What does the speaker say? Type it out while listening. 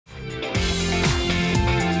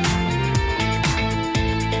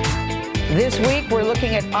This week, we're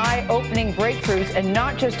looking at eye-opening breakthroughs, and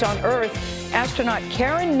not just on Earth. Astronaut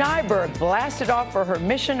Karen Nyberg blasted off for her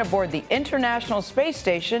mission aboard the International Space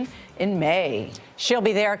Station in May. She'll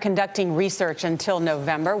be there conducting research until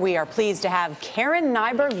November. We are pleased to have Karen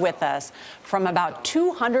Nyberg with us from about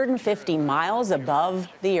 250 miles above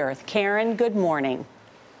the Earth. Karen, good morning.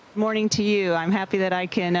 Morning to you. I'm happy that I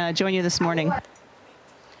can join you this morning.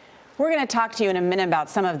 We're going to talk to you in a minute about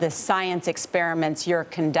some of the science experiments you're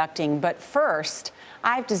conducting. But first,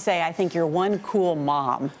 I have to say, I think you're one cool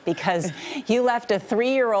mom, because you left a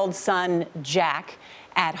 3-year-old son, Jack,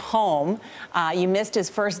 at home. You missed his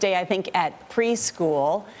first day, I think, at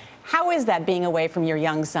preschool. How is that, being away from your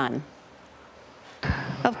young son?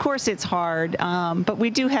 Of course it's hard, but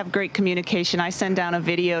we do have great communication. I send down a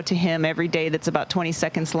video to him every day that's about 20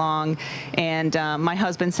 seconds long, and my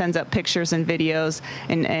husband sends up pictures and videos,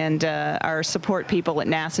 and our support people at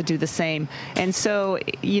NASA do the same. And so,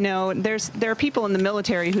 you know, there are people in the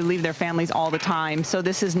military who leave their families all the time, so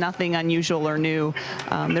this is nothing unusual or new.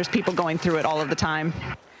 There's people going through it all of the time.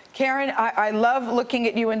 Karen, I love looking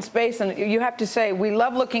at you in space, and you have to say, we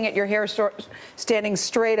love looking at your hair standing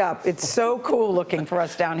straight up. It's so cool looking for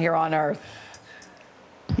us down here on Earth.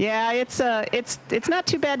 Yeah, it's not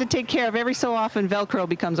too bad to take care of. Every so often, Velcro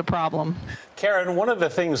becomes a problem. Karen, one of the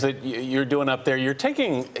things that you're doing up there, you're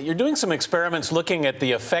doing some experiments looking at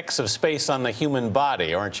the effects of space on the human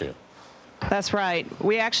body, aren't you? That's right.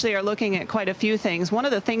 We actually are looking at quite a few things. One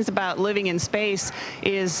of the things about living in space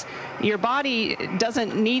is your body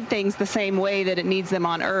doesn't need things the same way that it needs them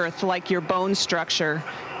on Earth, like your bone structure.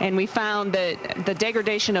 And we found that the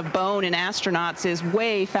degradation of bone in astronauts is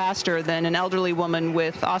way faster than an elderly woman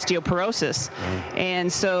with osteoporosis.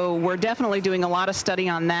 And so we're definitely doing a lot of study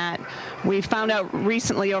on that. We found out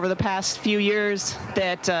recently, over the past few years,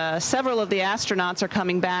 that several of the astronauts are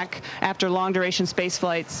coming back after long-duration space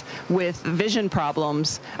flights with vision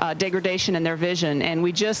problems, degradation in their vision. And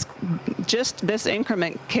we just this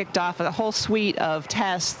increment kicked off a whole suite of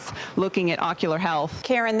tests looking at ocular health.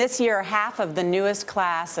 Karen, this year, half of the newest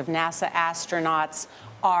class of NASA astronauts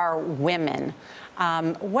are women.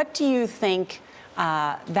 What do you think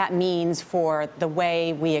that means for the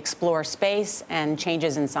way we explore space and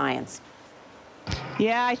changes in science?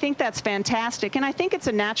 Yeah, I think that's fantastic, and I think it's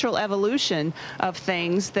a natural evolution of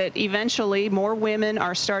things that eventually more women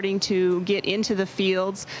are starting to get into the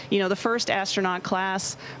fields. You know, the first astronaut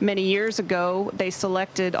class many years ago, they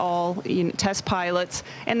selected all test pilots,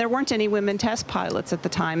 and there weren't any women test pilots at the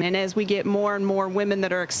time. And as we get more and more women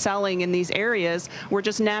that are excelling in these areas, we're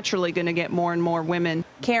just naturally going to get more and more women.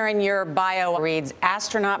 Karen, your bio reads,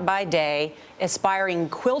 astronaut by day, aspiring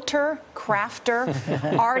quilter, crafter,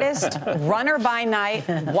 artist, runner by night,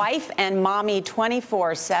 wife and mommy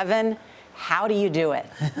 24/7. How do you do it?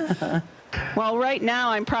 Well, right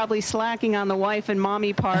now I'm probably slacking on the wife and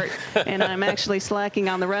mommy part, and I'm actually slacking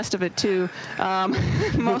on the rest of it too,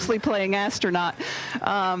 mostly playing astronaut.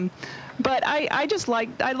 But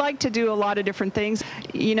I like to do a lot of different things.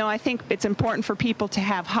 You know, I think it's important for people to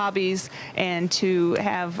have hobbies and to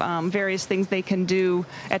have various things they can do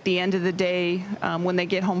at the end of the day when they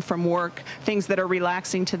get home from work, things that are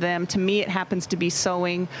relaxing to them. To me, it happens to be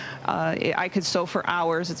sewing. I could sew for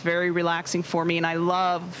hours. It's very relaxing for me, and I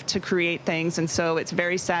love to create things, and so it's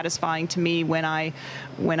very satisfying to me when I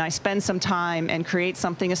spend some time and create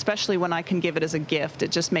something, especially when I can give it as a gift.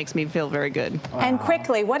 It just makes me feel very good. Wow. And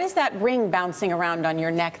quickly, what is that ring bouncing around on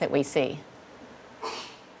your neck that we see?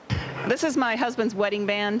 This is my husband's wedding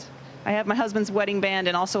band. I have my husband's wedding band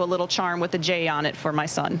and also a little charm with a J on it for my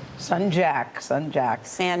son. Son Jack, son Jack.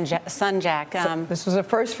 Son Jack. This was a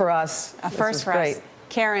first for us. A first for us.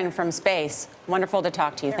 Karen from space, wonderful to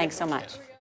talk to you. Thanks so much.